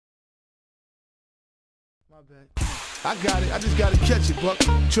My bad. I got it. I just gotta catch it, Buck.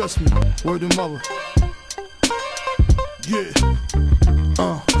 Trust me. Word to mother. Yeah.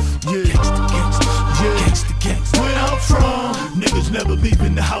 Yeah. Gangsta, gangsta. Where I'm from, niggas never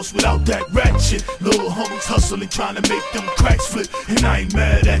leaving the house without that ratchet. Little homies hustling, trying to make them cracks flip. And I ain't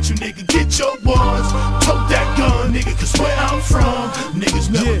mad at you, nigga. Get your ones. Tote that gun, nigga, cause where I'm from,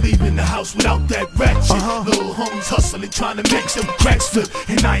 niggas never leaving the house without that ratchet. Little homies hustling, trying to make them cracks flip.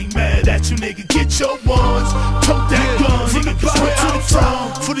 And I ain't mad at you, nigga. Get your ones. Tote that gun, nigga, cause where I'm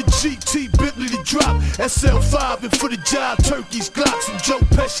from. For the GT, Bentley to drop SL5, and for the job, turkeys, Glocks, and Joe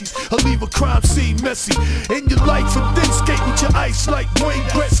Pesci's. I'll leave a crime scene messy. In your life, from then skate with your ice like Wayne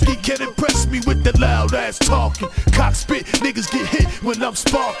Gretzky. Can't impress me with that loud ass talking. Cock spit, niggas get hit when I'm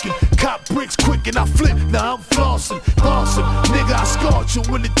sparking. Cop bricks quick and I flip, now I'm flossing. Awesome, nigga, I scarred you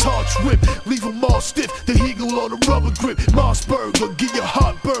when the torch whip. Leave them all stiff, the eagle on the rubber grip. Mossberg will give your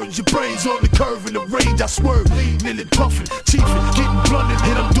heart burns, your brains on the curve in the range. I swerve, leaning and puffing, chiefing, getting blunted.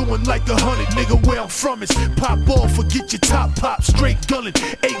 And I'm doing like 100, nigga, where I'm from is pop off or get your top pop. Straight gunning,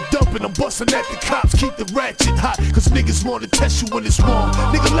 ain't dumping, I'm busting at the cops. Keep the ratchet hot, cause niggas wanna test you when it's wrong.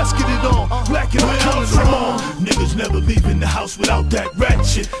 Nigga, let's get it on, black and killing them all. Niggas never leaving the house without that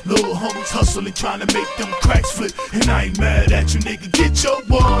ratchet. Little homies hustling, trying to make them cracks flip. And I ain't mad at you, nigga. Get your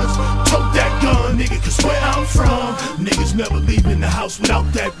ones. Tote that gun, nigga, cause where I'm from, niggas never leaving the house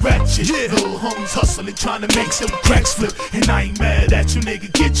without that ratchet. Little homies hustling, trying to make some cracks flip. And I ain't mad at you,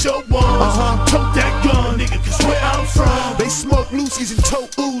 nigga. Get your ones. Tote that gun, nigga, cause where I'm from, they smoke Lucy's and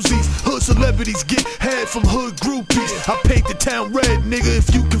tote Uzis. Hood celebrities get head from hood groupies. I paint the town red, nigga,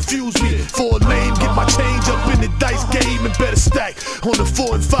 if you confuse me. For a lame, get my change up in the dice game and better stack. On the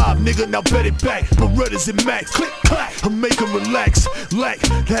 4 and 5, nigga, now bet it back. Berettas and Max, click, clack, I make them relax. Like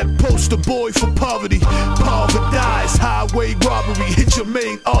that poster boy for poverty. Paradise, highway robbery. Hit your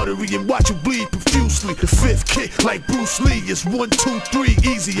main artery and watch you bleed profusely. The fifth kick like Bruce Lee is 1, 2, 3,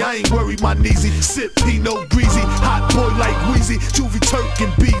 easy. I ain't worried, my kneesy. Sip Pinot Greasy, hot boy like Wheezy. Juvie Turk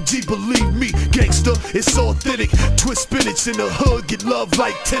and BG, believe me, gangster, it's authentic. Twist spinach in the hood, get love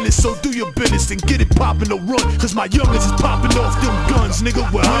like tennis. So do your business and get it poppin' or run, cause my youngins is popping off them guns, nigga,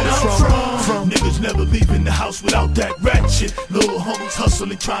 where I'm from. Niggas never leaving the house without that ratchet. Little homies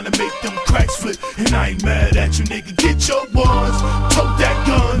hustling, trying to make them cracks flip. And I ain't mad at you, nigga. Get your ones. Tote that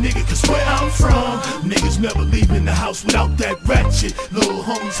gun, nigga, cause where I'm from, niggas never leaving the house without that ratchet. Little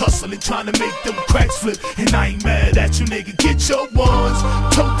homies hustling, trying to make them cracks flip. And I ain't mad at you, nigga. Get your ones.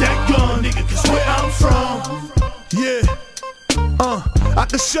 Tote that gun, nigga, cause where I'm from. Yeah, I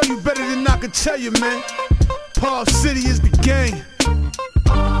can show you better than I can tell you, man. Paul City is the gang.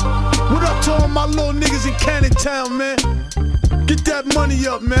 What up to all my little niggas in Cannon Town, man? Get that money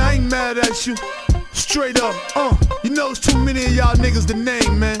up, man. I ain't mad at you. Straight up, you know it's too many of y'all niggas to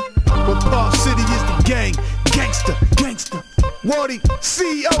name, man. But Paul City is the gang. Gangsta, gangsta. Wardy,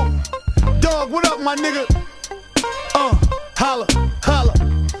 CEO. Dog, what up, my nigga? Holla.